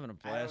 don't I'm ag- having a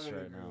I blast don't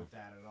right agree now. with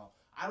that at all.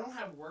 I don't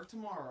have work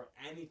tomorrow or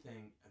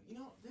anything. You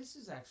know, this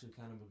is actually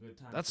kind of a good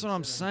time. That's what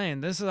I'm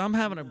considering- saying. I'm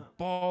having a Yeah.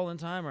 ball in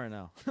time right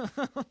now.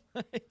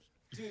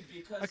 Dude,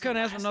 because I couldn't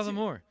ask for the last nothing two-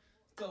 more.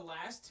 The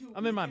last 2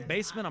 I'm in my weekends,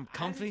 basement, I'm I had to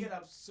comfy. get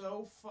up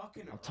so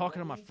fucking I'm talking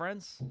to my early.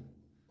 friends.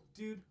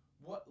 Dude,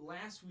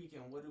 last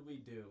weekend, what did we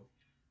do?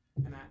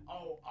 And I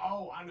know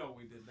what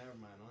we did. Never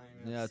mind. I don't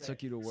even Yeah, I have to say.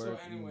 took you to work.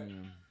 So anyway,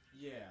 Mm.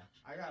 yeah,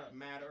 I got up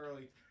mad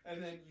early,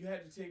 and then you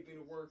had to take me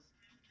to work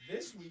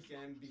this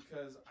weekend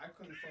because I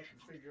couldn't fucking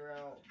figure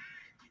out.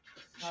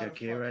 how to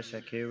Shakira,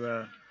 fucking-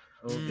 Shakira.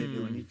 Oh, baby,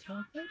 when you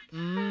talk like that,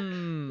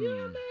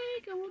 you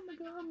make a woman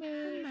go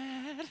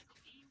mad.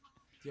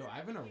 Yo, I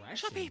have an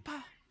erection.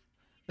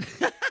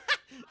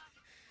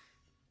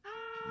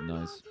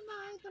 Nice.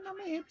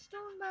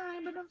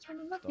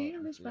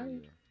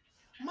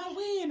 My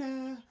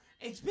wiener,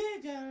 it's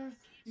bigger.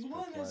 You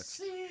wanna flex.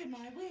 see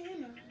my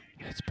wiener?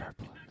 It's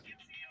purple.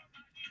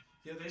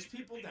 Yo, there's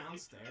people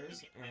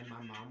downstairs, and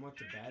my mom went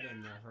to bed,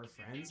 and they're her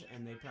friends,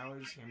 and they probably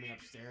just hear me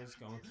upstairs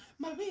going,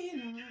 my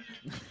wiener.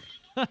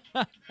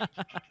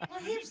 My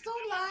hips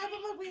don't lie,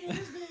 but my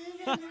wiener's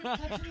big, and it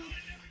touches,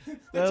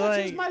 They're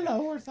touches like- my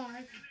lower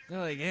thigh. They're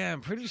like, yeah,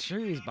 I'm pretty sure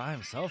he's by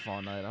himself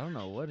all night. I don't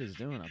know what he's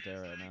doing up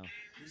there right now.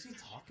 Who's he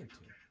talking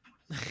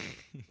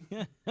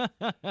to?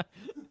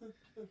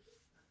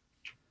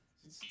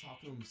 He's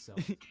talking to himself.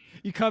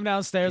 You come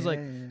downstairs like,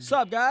 Yeah.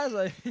 sup, guys?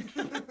 Like,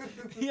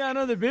 yeah,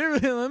 another beer.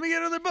 Let me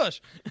get another bush.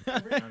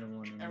 Every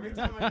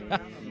time I go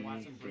down, I'm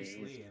watching Bruce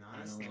Lee, and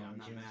honestly, I'm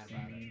not mad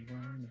about it.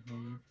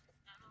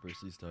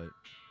 Bruce Lee's tight.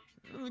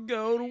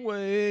 Go to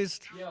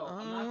waste. Yo,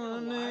 I'm not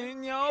gonna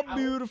lie. Y'all I-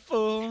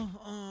 beautiful.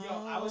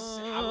 Yo, I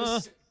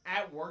was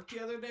at work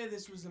the other day.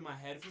 This was in my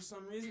head for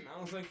some reason.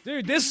 I was like,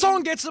 Dude, this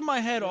song gets in my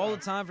head all the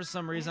time for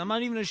some reason. I'm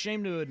not even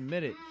ashamed to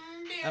admit it.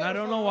 And I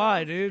don't know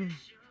why, dude.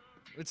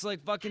 It's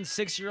like fucking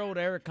 6-year-old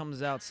Eric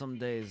comes out some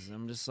days.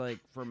 I'm just like,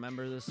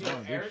 remember this Yo,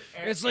 song, dude. Eric-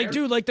 It's like, Eric-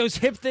 dude, like those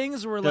hip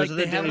things where Those like are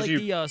they the have days like you-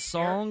 the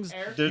songs.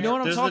 Eric- You know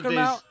what I'm Those are the talking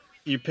days about?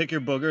 You pick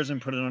your boogers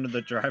and put it under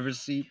the driver's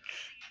seat.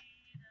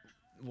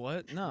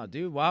 What? No,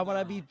 dude. Why would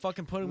I be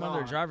fucking putting them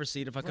under Nah. the driver's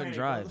seat if I couldn't Brandon,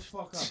 grow drive? the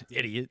fuck up, dude.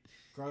 Idiot.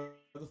 Grow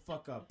the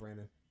fuck up,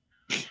 Brandon.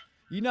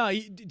 You know,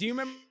 do you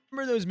remember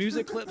those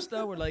music clips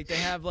though, where like they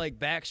have like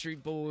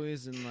Backstreet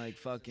Boys and like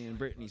fucking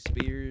Britney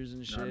Spears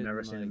and shit? No, I've never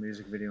and, seen a like-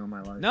 music video in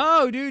my life.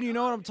 No, dude. You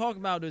know what I'm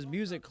talking about? Those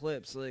music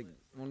clips, like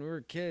when we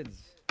were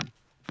kids.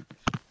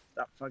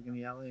 Stop fucking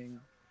yelling.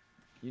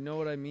 You know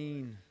what I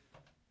mean?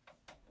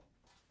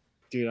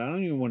 Dude, I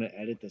don't even want to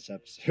edit this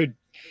episode.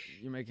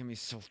 You're making me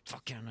so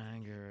fucking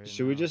angry. Right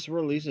Should we now. just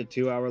release a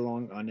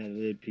 2-hour-long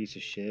unedited piece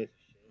of shit?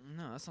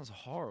 No, that sounds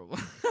horrible.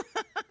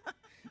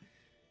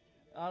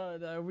 I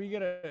don't, are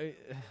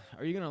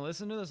you gonna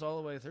listen to this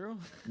all the way through?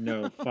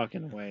 No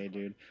fucking way,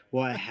 dude.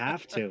 Well, I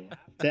have to.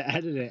 To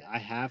edit it, I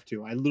have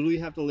to. I literally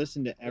have to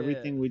listen to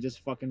everything we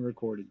just fucking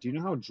recorded. Do you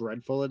know how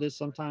dreadful it is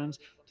sometimes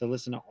to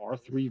listen to our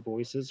 3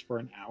 voices for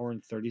an hour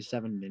and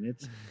 37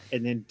 minutes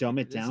and then dumb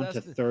it This down has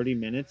to to- 30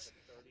 minutes?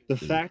 The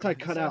fact I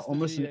cut This out has to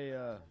almost be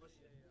an,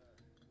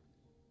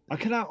 I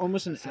cut out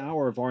almost an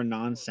hour of our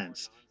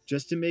nonsense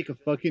just to make a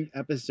fucking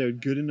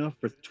episode good enough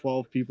for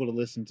 12 people to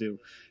listen to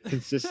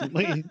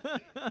consistently.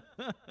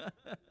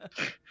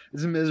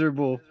 It's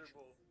miserable.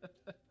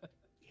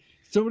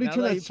 Somebody Now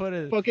turn that that you put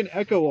it- fucking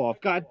echo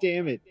off. God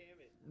damn it.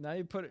 Now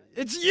you put it.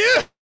 It's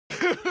you.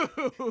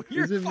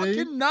 You're Is it me?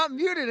 fucking not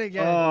muted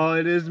again. Oh,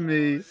 it is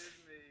me.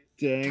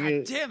 Dang God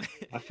it. damn it.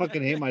 I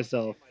fucking hate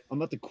myself. I'm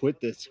about to quit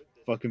this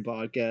fucking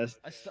podcast.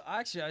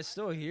 I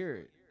still hear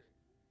it.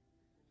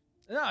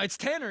 No, it's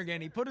Tanner again.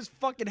 He put his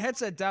fucking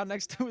headset down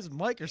next to his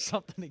mic or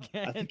something I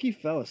again. think he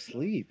fell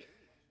asleep.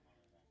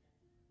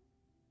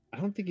 I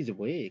don't think he's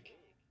awake.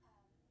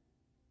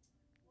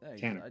 Hey,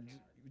 Tanner.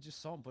 we just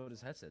saw him put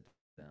his headset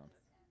down.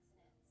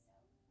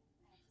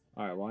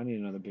 All right, well, I need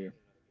another beer.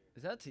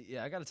 Is that?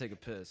 Yeah, I gotta take a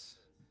piss.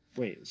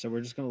 Wait, so we're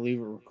just going to leave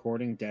it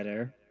recording dead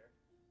air?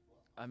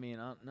 I mean,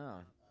 no.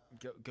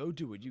 Go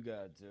do what you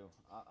gotta do.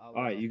 I'll,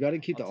 All right, you got to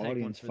keep I'll the take one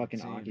audience for the fucking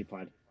team.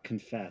 occupied.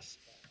 Confess.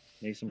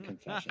 Make some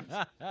confessions.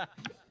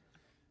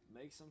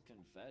 Make some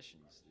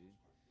confessions, dude.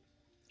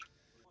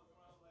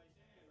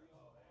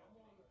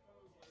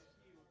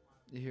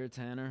 You hear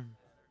Tanner?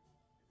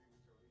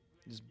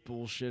 Just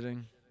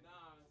bullshitting.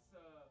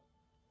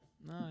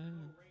 No,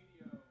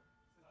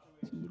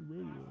 it's a little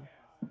radio.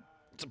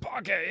 It's a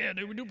podcast, yeah,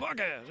 dude. We do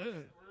podcasts. Yeah. We're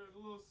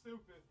a little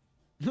stupid.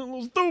 A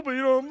little stupid,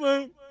 you know what I'm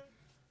saying?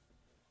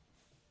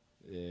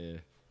 Yeah.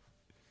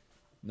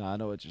 No, I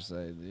know what you're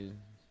saying, dude.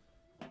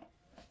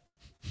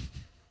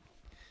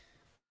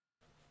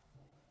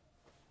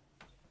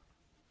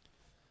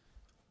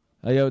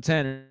 Hey, yo,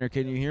 Tanner,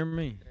 can you hear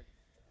me?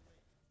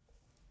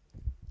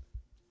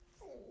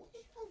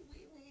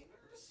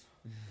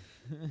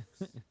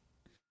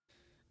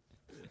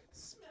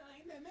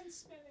 Smelling them and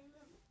smelling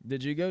them.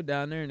 Did you go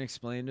down there and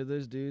explain to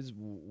those dudes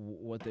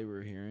what they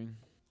were hearing?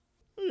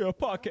 Yeah,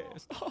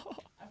 podcast.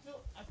 I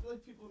feel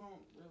like people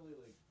don't really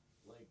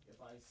like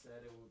if I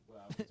said it was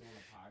I was doing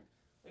a pod.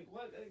 Like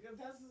what? Like, that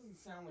doesn't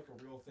sound like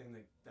a real thing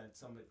that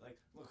somebody like.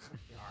 Look,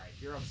 all right,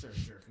 you're upstairs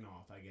jerking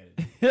off. I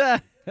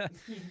get it.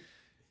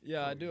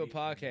 Yeah, I do a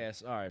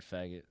podcast. All right,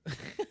 faggot.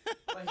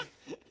 Like,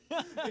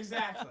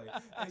 exactly.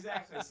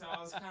 So I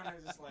was kind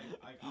of just like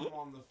I'm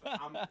on the.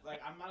 I'm like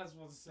I might as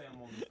well just say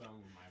I'm on the phone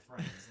with my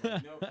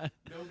friends. Like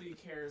nobody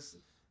cares.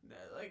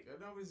 Like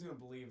nobody's gonna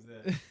believe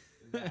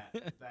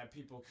that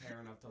people care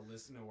enough to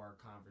listen to our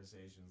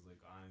conversations. Like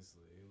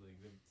honestly,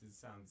 like it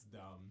sounds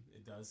dumb.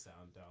 It does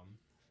sound dumb.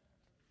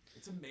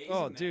 It's amazing.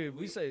 Oh, dude,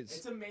 we say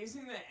it's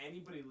amazing that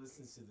anybody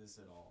listens to this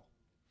at all.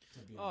 To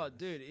be Oh, honest.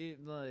 dude,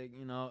 like,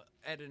 you know,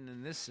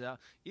 editing this out.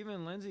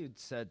 Even Lindsay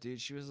said, dude,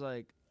 she was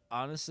like,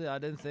 honestly, I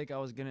didn't think I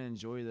was going to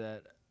enjoy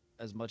that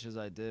as much as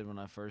I did when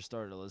I first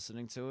started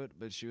listening to it.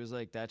 But she was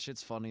like, that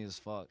shit's funny as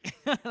fuck.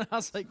 And I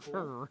was like, Cool.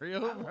 for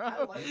real, bro?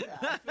 I like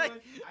that.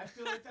 I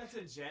feel like that's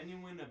a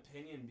genuine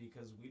opinion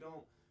because we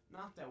don't,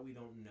 not that we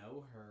don't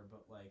know her,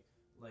 but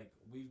like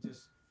we've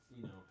just,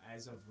 you know,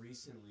 as of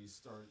recently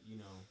start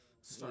hanging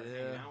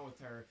out with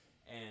her.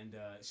 And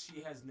she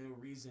has no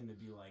reason to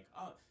be like,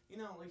 oh, you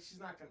know, like she's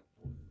not gonna.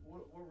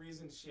 What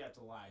reason does she have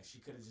to lie? She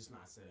could have just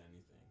not said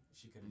anything.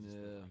 She could have just.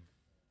 Been like,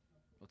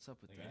 What's up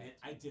with like, that?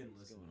 I didn't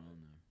What's listen. going on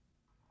there?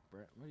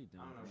 Brett, what are you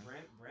doing? I don't know. bro?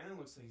 Brandon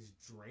looks like he's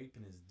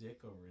draping his dick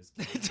over his.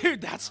 camera.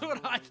 Dude, that's don't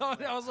what know I he's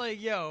thought. I was like,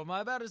 yo, am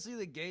I about to see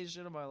the gay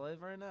shit of my life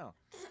right now?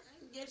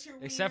 Get your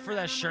Except for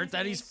wiener that out of shirt my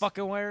that he's face.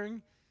 fucking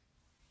wearing.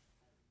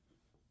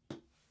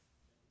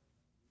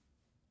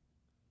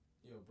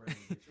 Yo,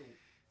 Brandon,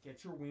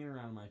 get your wiener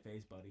out of my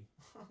face, buddy.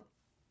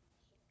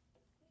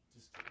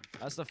 Just kidding.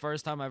 That's the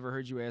first time I ever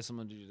heard you ask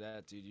someone to do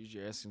that, dude.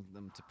 You're asking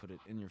them to put it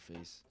in your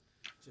face.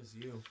 Just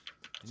you.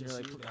 And Just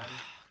you're like, you, Daddy.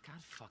 God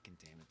fucking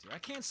damn it, dude. I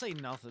can't say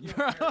nothing, Yo,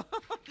 bro.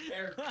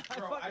 Eric,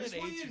 bro, I just fucking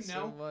want hate you you to so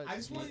know. much, I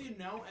just want dude. you to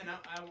know, and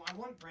I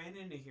want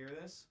Brandon to hear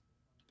this.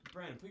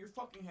 Brandon, put your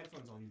fucking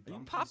headphones on. Are you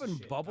dumb piece of popping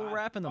shit. bubble God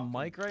wrap in the fucking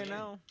mic right damn.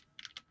 now?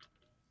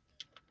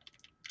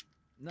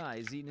 Nah,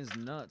 he's eating his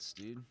nuts,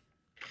 dude.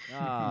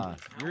 Ah,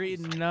 you're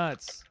eating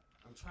nuts.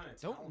 I'm trying to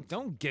tell him.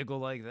 Don't giggle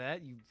like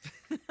that. You.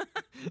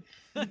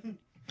 I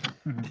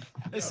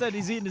Yo. said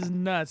he's eating his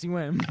nuts. He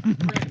went.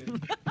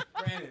 Brandon.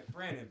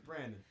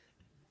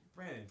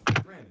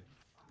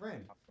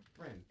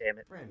 Damn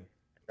it. Brandon.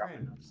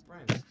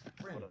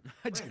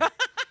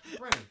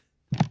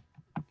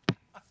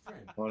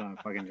 Hold on,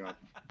 fucking drop.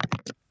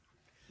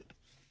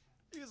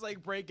 He was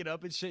like breaking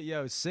up and shit.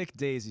 Yo, sick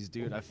daisies,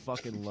 dude. I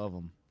fucking love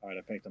them. All right,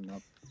 I picked him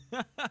up.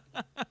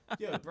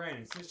 Yo,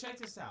 Brandon, so check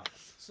this out.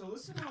 So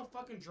listen how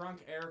fucking drunk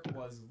Eric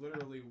was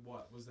literally,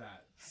 what was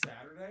that,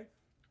 Saturday?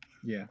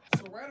 Yeah.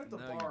 So right at the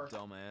No, bar, you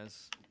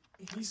dumbass.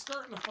 he's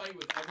starting to fight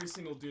with every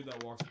single dude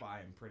that walks by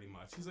him, pretty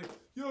much. He's like,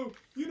 yo,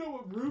 you know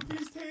what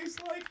roofies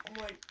taste like?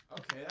 I'm like,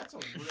 okay, that's a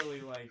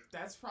really,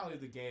 that's probably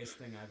the gayest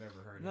thing I've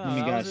ever heard. No, Let me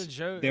that was guess, a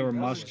joke. They were That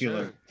was a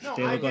muscular. joke. No,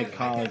 They I look get like it. I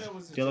college. get it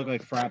was a They look joke.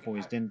 like frat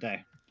boys, didn't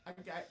they?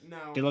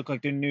 No. They look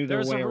like they knew There their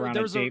was a way ru- around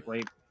there a was a- date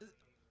rape.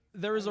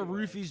 There was a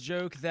Anyway. roofies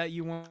joke that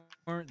you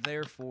weren't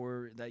there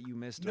for that you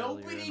missed earlier.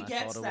 Nobody and I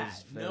gets thought it that.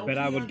 was fair. No. But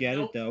I would Nobody get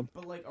un- it though.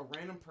 But like a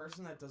random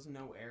person that doesn't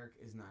know Eric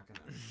is not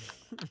gonna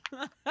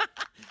understand.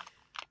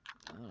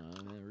 I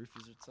don't know, man.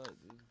 Roofies are tight,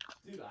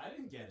 dude. Dude, I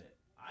didn't get it.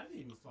 I didn't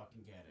even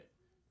fucking get it.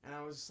 And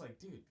I was just like,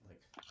 dude,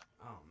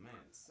 oh man.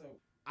 So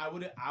I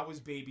was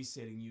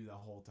babysitting you the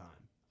whole time.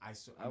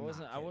 I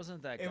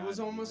wasn't that guy. It was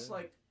to do almost that.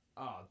 like,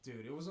 oh,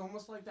 dude, it was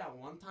almost like that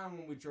one time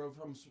when we drove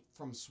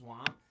from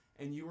Swamp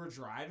and you were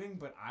driving,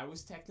 but I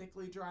was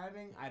technically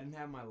driving. I didn't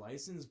have my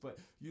license, but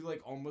you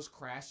like almost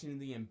crashed into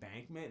the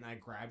embankment, and I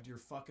grabbed your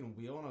fucking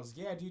wheel, and I was,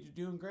 yeah, dude,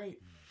 you're doing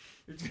great.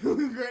 You're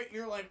doing great. And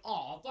you're like,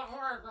 oh,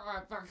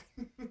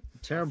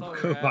 Terrible I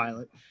thought we were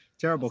co-pilot.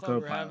 Terrible I thought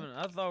co-pilot.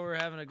 I thought we were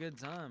having a good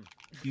time.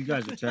 You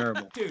guys are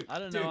terrible. dude. I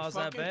didn't dude, know I was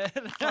that bad.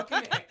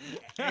 Fucking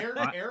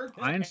Eric.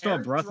 I installed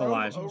Eric drove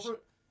breathalyzers. over-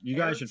 You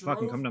guys Eric should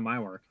fucking drove- come to my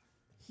work.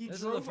 He This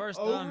is the drove first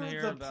time over I'm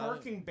hearing the about it.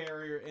 parking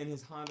barrier in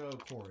his Honda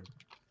Accord.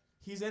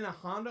 He's in a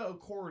Honda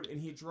Accord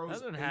and he drove. That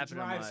didn't he happen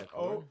in my drives.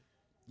 Accord. Oh,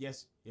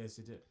 yes,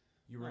 it did.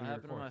 You were What in your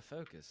happened to Accord. my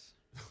Focus?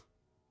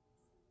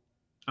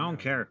 I don't No.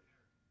 care.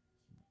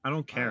 I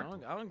don't care. I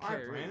don't All right, care,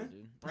 either, Brandon.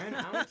 dude.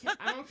 Brandon,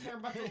 I don't care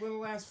about the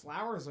little ass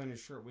flowers on your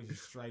shirt with your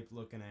striped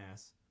looking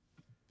ass,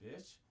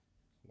 bitch.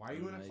 Why are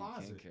you in a You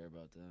closet? can't care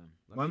about them.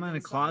 Let Why me am I in get a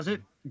inside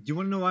closet? you. Do you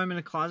want to know why I'm in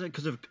a closet?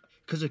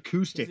 Because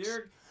acoustics.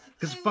 Eric-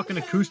 Because fucking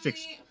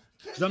acoustics.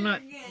 Because I'm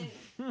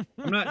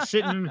not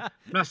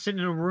sitting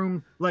in a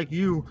room like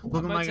you I'm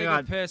looking gonna like take I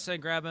a got. piss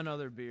and grab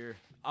another beer.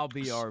 I'll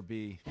be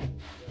RB.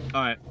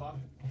 All right,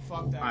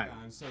 Fuck that Alright, guy.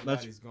 I'm so glad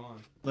let's- he's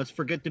gone. let's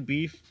forget the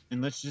beef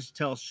and let's just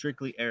tell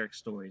strictly Eric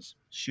stories.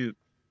 Shoot,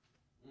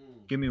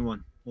 Mm. give me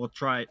one. We'll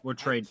try it. We'll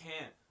trade.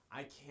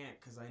 I can't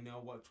because I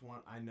know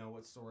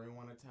what story I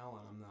want to tell,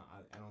 and I'm not.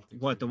 I don't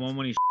think. What, the one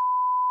when he?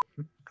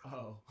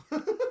 Oh.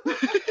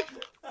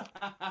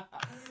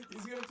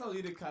 He's gonna tell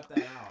you to cut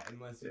that out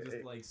unless you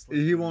just like.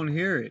 He won't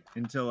hear it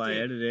until I Dude,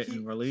 edit it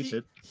and release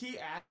it. He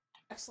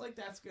acts like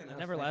that's gonna.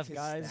 Never affect left, his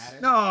guys.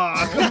 status. No,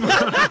 come on.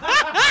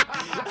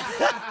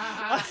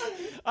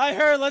 I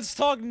heard let's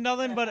talk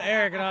nothing but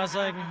Eric, and I was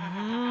like,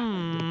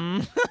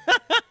 I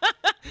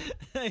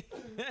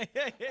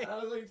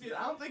was like, dude,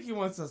 I don't think he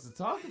wants us to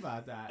talk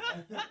about that.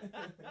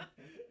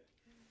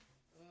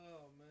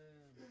 Oh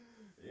man.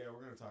 Yeah,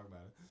 we're gonna talk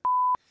about it.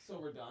 So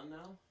we're done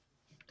now.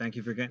 Thank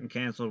you for getting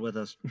canceled with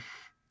us.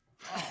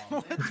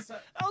 Oh, man,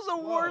 That was the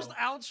worst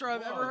outro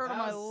I've ever heard in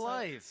my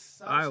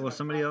life. All right, well,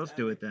 somebody else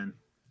do it then.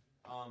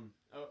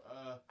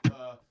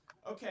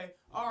 Okay.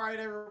 All right,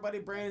 everybody.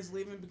 Brandon's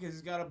leaving because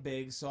he's got a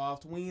big,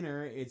 soft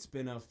wiener. It's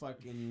been a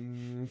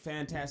fucking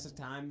fantastic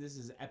time. This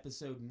is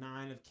episode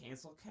 9 of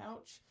Cancel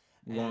Couch.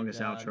 Longest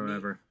outro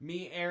ever.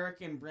 Me, Eric,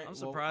 and Brent. I'm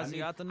surprised you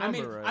got the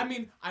number right. I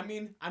mean.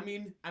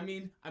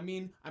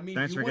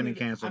 Thanks for getting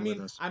canceled with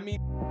us. I mean.